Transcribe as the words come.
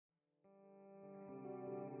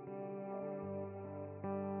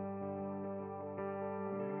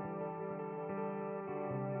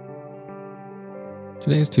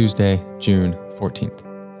Today is Tuesday, June 14th.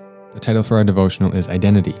 The title for our devotional is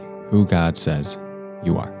Identity, Who God Says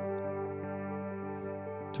You Are.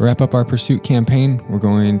 To wrap up our Pursuit campaign, we're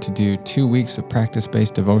going to do 2 weeks of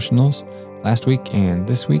practice-based devotionals, last week and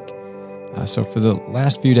this week. So for the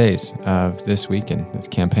last few days of this week and this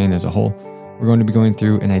campaign as a whole, we're going to be going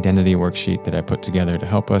through an identity worksheet that I put together to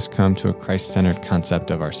help us come to a Christ-centered concept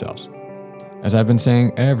of ourselves. As I've been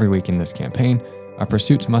saying every week in this campaign, our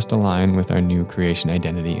pursuits must align with our new creation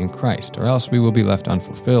identity in Christ, or else we will be left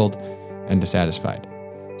unfulfilled and dissatisfied.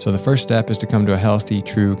 So the first step is to come to a healthy,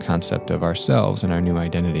 true concept of ourselves and our new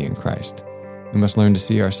identity in Christ. We must learn to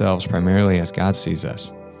see ourselves primarily as God sees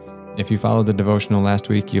us. If you followed the devotional last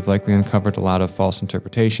week, you've likely uncovered a lot of false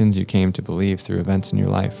interpretations you came to believe through events in your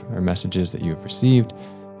life or messages that you have received,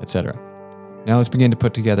 etc. Now let's begin to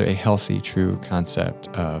put together a healthy, true concept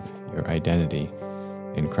of your identity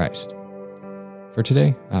in Christ. For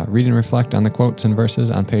today, read and reflect on the quotes and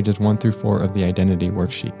verses on pages 1 through 4 of the Identity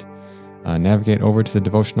Worksheet. Navigate over to the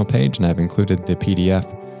devotional page, and I've included the PDF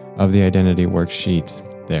of the Identity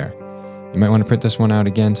Worksheet there. You might want to print this one out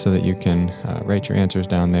again so that you can write your answers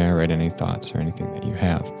down there, write any thoughts or anything that you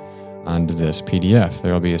have onto this PDF.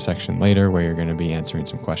 There will be a section later where you're going to be answering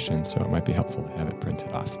some questions, so it might be helpful to have it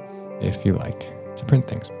printed off if you like to print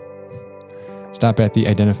things. Stop at the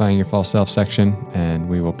Identifying Your False Self section, and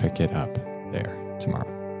we will pick it up there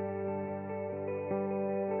tomorrow.